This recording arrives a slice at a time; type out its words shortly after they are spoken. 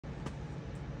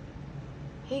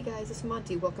Hey guys, it's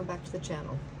Monty. Welcome back to the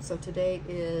channel. So today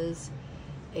is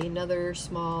another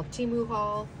small Temu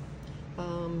haul.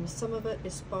 Some of it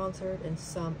is sponsored and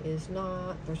some is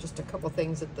not. There's just a couple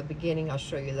things at the beginning I'll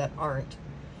show you that aren't.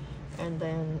 And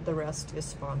then the rest is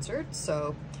sponsored.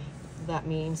 So that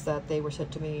means that they were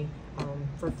sent to me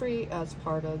for free as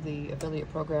part of the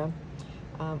affiliate program.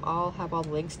 I'll have all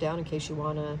the links down in case you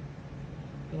want to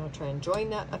try and join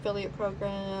that affiliate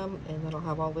program, and then I'll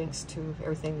have all links to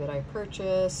everything that I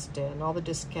purchased and all the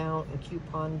discount and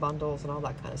coupon bundles and all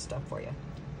that kind of stuff for you.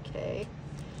 Okay.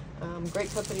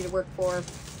 Great company to work for.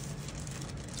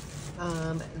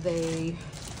 They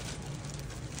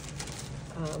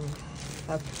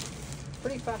have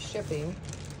pretty fast shipping,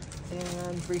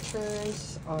 and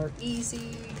returns are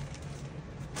easy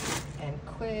and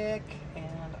quick,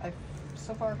 and I've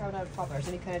so far haven't had a problem. If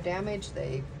there's any kind of damage,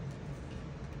 they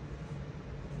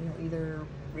either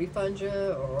refund you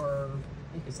or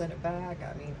you can send it back.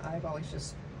 I mean, I've always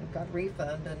just got a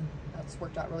refund, and that's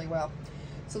worked out really well.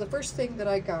 So the first thing that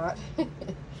I got,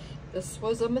 this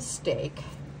was a mistake.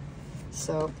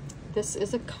 So this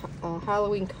is a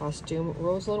Halloween costume.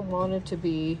 Rosalind wanted to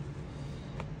be,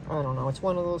 I don't know, it's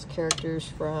one of those characters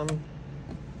from,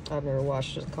 I've never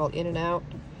watched it, called In and Out.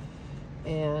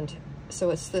 And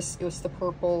so it was the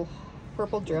purple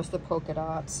dress, the polka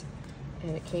dots.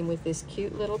 And it came with this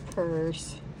cute little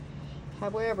purse.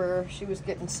 However, she was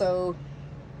getting so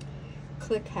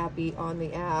click happy on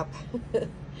the app.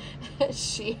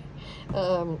 she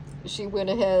went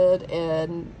ahead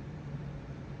and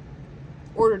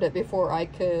ordered it before I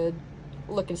could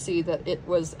look and see that it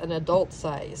was an adult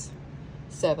size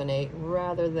 7/8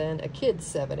 rather than a kid's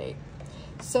 7/8.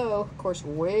 So, of course,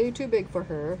 way too big for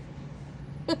her.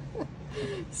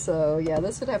 So, yeah,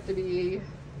 this would have to be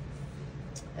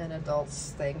an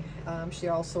adult's thing. She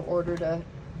also ordered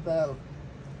the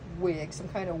wig, some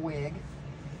kind of wig.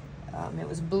 It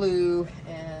was blue,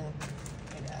 and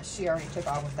she already took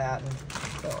off with that, and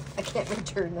so I can't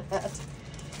return that.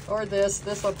 Or this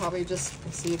I'll probably just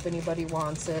see if anybody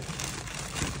wants it,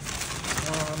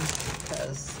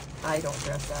 because I don't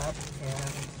dress up,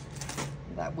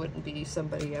 and that wouldn't be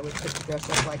somebody I would pick to dress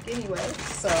up like anyway.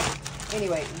 So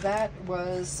anyway, that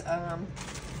was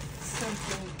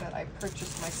something that I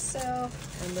purchased myself.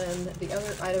 And then the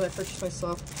other item I purchased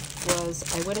myself was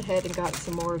I went ahead and got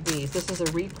some more of these. This is a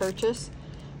repurchase.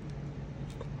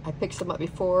 I picked some up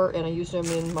before and I used them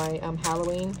in my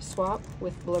Halloween swap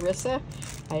with Larissa.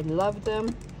 I loved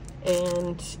them,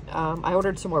 and I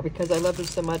ordered some more because I loved them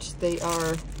so much. They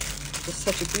are just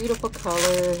such a beautiful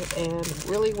color and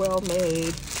really well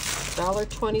made.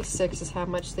 $1.26 is how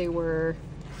much they were.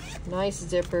 Nice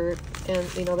zipper, and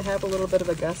they have a little bit of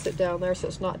a gusset down there, so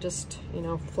it's not just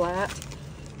flat.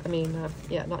 I mean,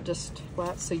 yeah, not just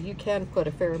flat, so you can put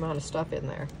a fair amount of stuff in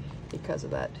there because of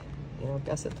that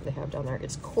gusset that they have down there.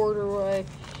 It's corduroy.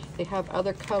 They have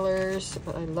other colors,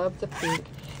 but I love the pink,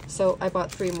 so I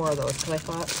bought 3 more of those because I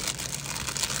thought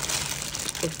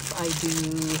if I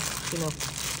do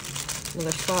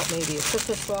another swap, maybe a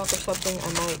Christmas swap or something,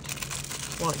 I might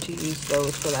want to use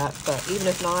those for that. But even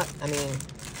if not, I mean,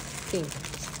 pink,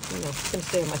 can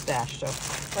stay in my stash. So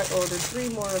I ordered 3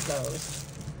 more of those.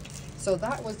 So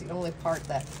that was the only part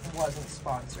that wasn't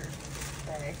sponsored.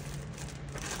 Okay.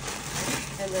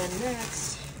 And then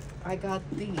next, I got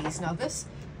these. Now this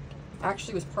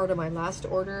actually was part of my last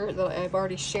order that I've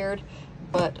already shared,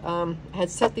 but I had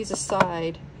set these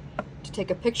aside to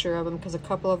take a picture of them because a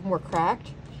couple of them were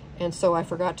cracked, and so I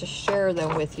forgot to share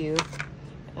them with you.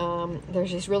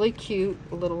 There's this really cute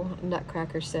little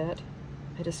nutcracker set.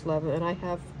 I just love it, and I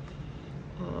have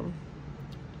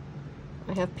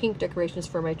pink decorations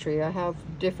for my tree. I have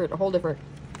I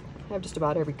have just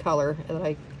about every color that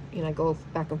I go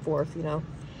back and forth,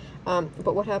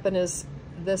 but what happened is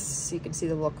this, you can see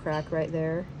the little crack right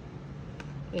there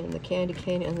in the candy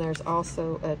cane, and there's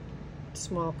also a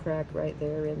small crack right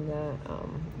there in the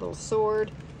little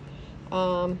sword,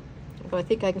 but I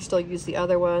think I can still use the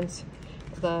other ones.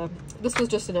 This was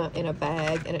just in a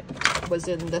bag, and it was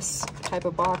in this type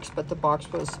of box, but the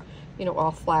box was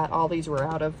all flat. All these were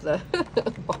out of the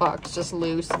box, just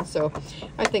loose, and so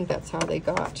I think that's how they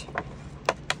got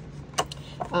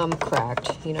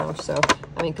cracked, so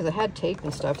I mean, because it had tape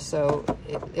and stuff, so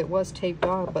it was taped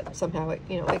on, but somehow it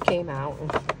it came out,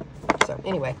 and so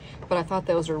anyway, but I thought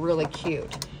those were really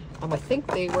cute. I think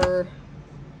they were,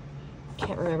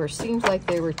 can't remember, seems like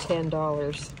they were $10,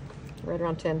 right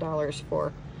around $10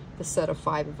 for the set of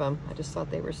 5 of them. I just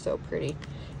thought they were so pretty,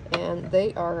 and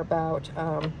they are about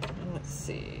let's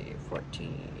see,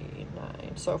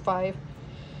 14.9, so 5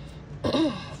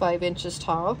 inches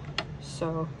tall,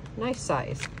 so nice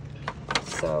size.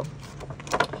 So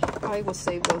I will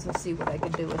save those and see what I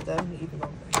can do with them, even though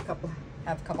there's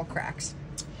have a couple cracks.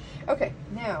 Okay,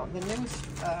 now the newest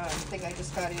thing I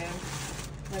just got in.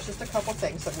 There's just a couple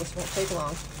things that won't take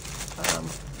long.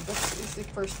 This is the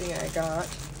first thing I got,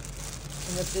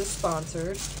 and this is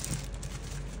sponsored.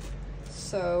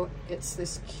 So it's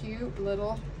this cute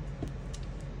little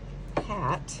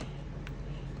hat.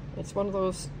 It's one of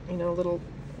those, you know, little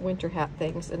winter hat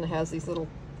things, and it has these little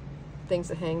things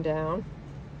that hang down.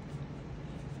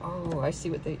 Oh, I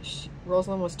see what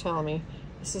Rosalind was telling me.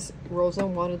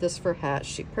 Rosalind wanted this for a hat.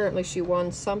 Apparently she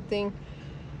won something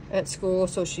at school,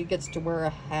 so she gets to wear a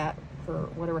hat for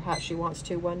whatever hat she wants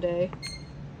to one day.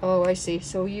 Oh, I see.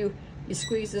 So you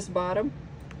squeeze this bottom.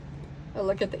 Oh,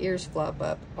 look at the ears flop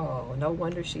up. Oh, no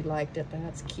wonder she liked it.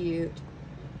 That's cute.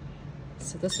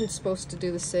 So this one's supposed to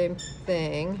do the same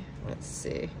thing. Let's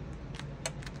see.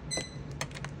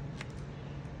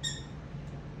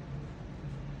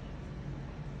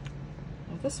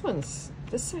 Now this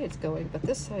side's going, but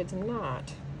this side's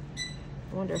not.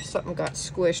 I wonder if something got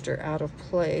squished or out of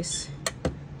place.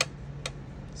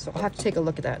 So I'll have to take a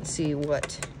look at that and see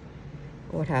what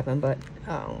happened. But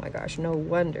oh my gosh, no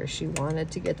wonder she wanted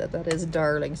to get that. That is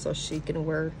darling, so she can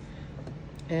wear.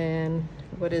 And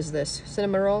what is this?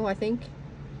 Cinnamon roll, I think.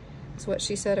 That's what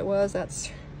she said it was.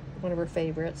 That's one of her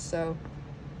favorites. So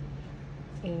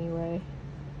anyway,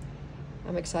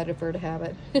 I'm excited for her to have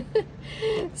it.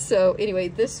 So anyway,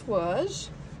 this was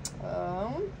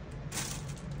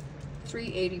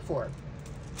 $3.84.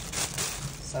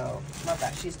 So love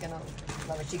that. She's gonna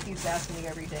love it. She keeps asking me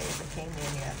every day if it came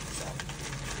in yet. So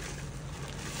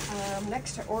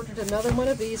next, I ordered another one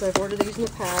of these. I've ordered these in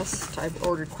the past. I've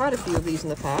ordered quite a few of these in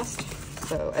the past.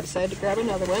 So I decided to grab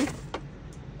another one.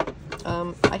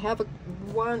 I have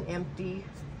one empty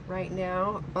right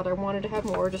now, but I wanted to have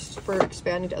more just for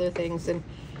expanding to other things. And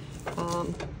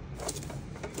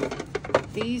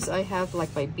these I have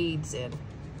like my beads in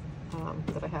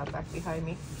that I have back behind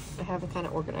me. I have them kind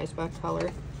of organized by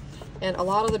color, and a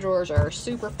lot of the drawers are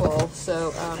super full.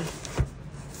 So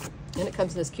and it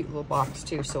comes in this cute little box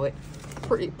too, so it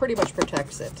pretty much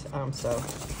protects it. So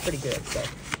pretty good. So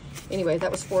anyway,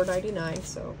 that was $4.99.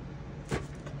 So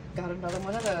got another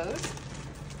one of those.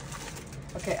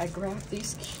 Okay, I grabbed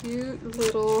these cute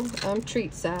little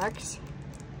treat sacks.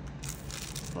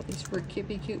 Thought these were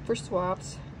cute for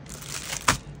swaps.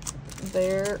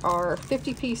 There are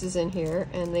 50 pieces in here,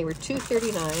 and they were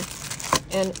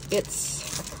 $2.39. And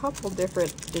it's a couple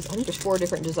different, I think there's 4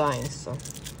 different designs. So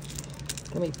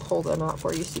let me pull them out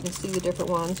for you so you can see the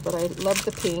different ones. But I love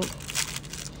the pink,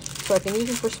 so I can use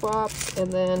them for swaps,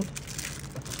 and then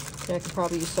I can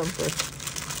probably use some for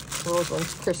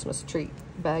Rosalind's Christmas treat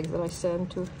bag that I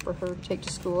send for her to take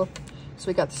to school. So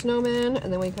we got the snowman,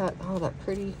 and then we got, oh, that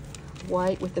pretty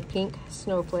white with the pink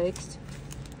snowflakes.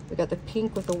 We got the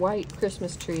pink with the white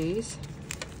Christmas trees.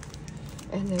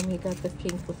 And then we got the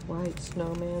pink with white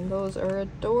snowman. Those are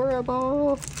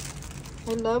adorable.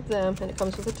 I love them. And it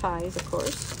comes with the ties, of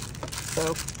course.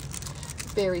 So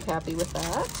very happy with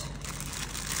that.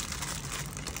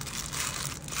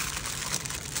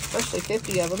 Especially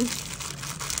 50 of them.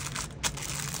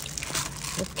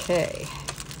 Okay.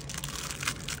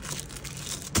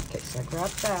 Okay, so I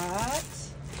grabbed that.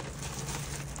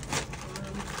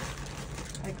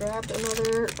 I grabbed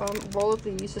another roll of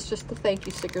these. It's just the thank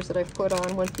you stickers that I put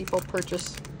on when people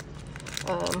purchase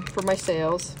for my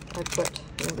sales. I put,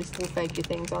 you know, these little thank you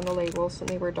things on the labels, and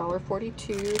they were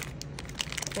 $1.42.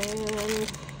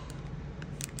 And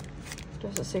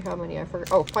doesn't say how many I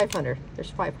forgot. Oh, 500. There's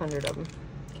 500 of them.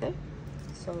 Okay,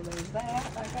 so there's that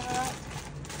I got.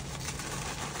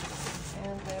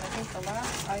 And then I think the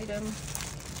last item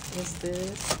is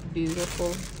this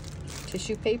beautiful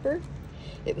tissue paper.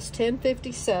 It was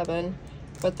 $10.57,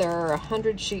 but there are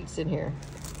 100 sheets in here.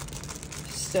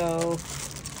 So,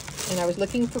 and I was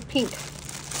looking for pink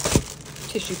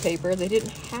tissue paper. They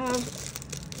didn't have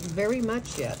very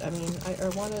much yet. I mean, I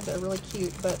wanted a really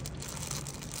cute, but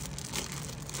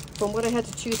from what I had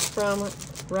to choose from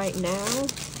right now,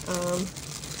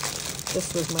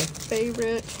 this was my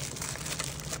favorite.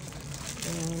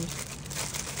 And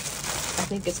I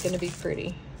think it's going to be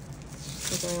pretty,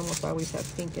 because I almost always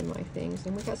have pink in my things.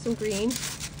 And we got some green.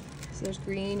 So there's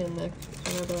green and the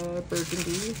kind of a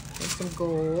burgundy and some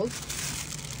gold.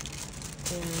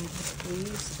 And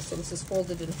these, so this is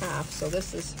folded in half. So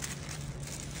this is,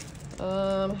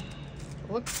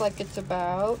 looks like it's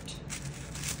about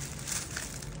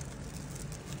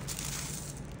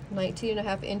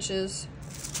 19.5 inches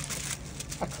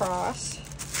across.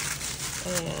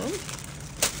 And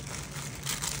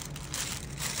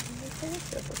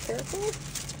careful.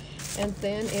 And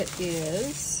then it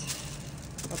is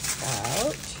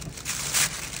about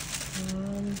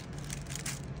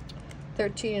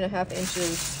 13.5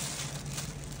 inches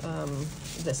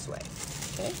this way.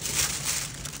 Okay,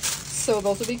 so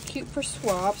those will be cute for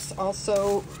swaps.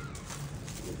 Also,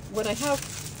 when I have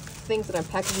things that I'm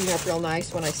packaging up real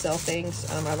nice, when I sell things,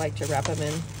 I like to wrap them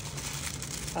in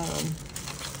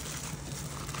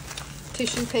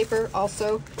tissue paper.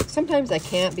 Also, sometimes I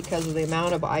can't because of the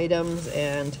amount of items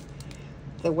and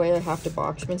the way I have to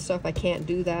box them and stuff. I can't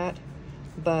do that,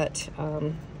 but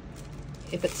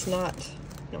if it's not,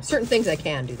 you know, certain things I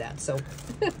can do that, so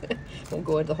won't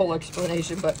go into the whole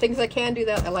explanation, but things I can do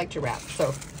that, I like to wrap.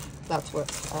 So that's what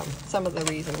some of the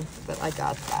reason that I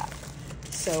got that.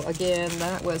 So again,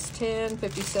 that was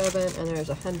 $10.57, and there's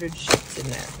 100 sheets in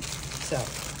there. So I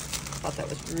thought that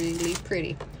was really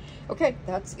pretty. Okay,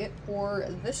 that's it for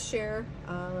this share.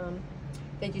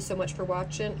 Thank you so much for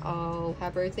watching. I'll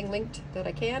have everything linked that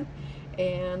I can,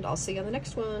 and I'll see you on the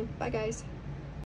next one. Bye, guys.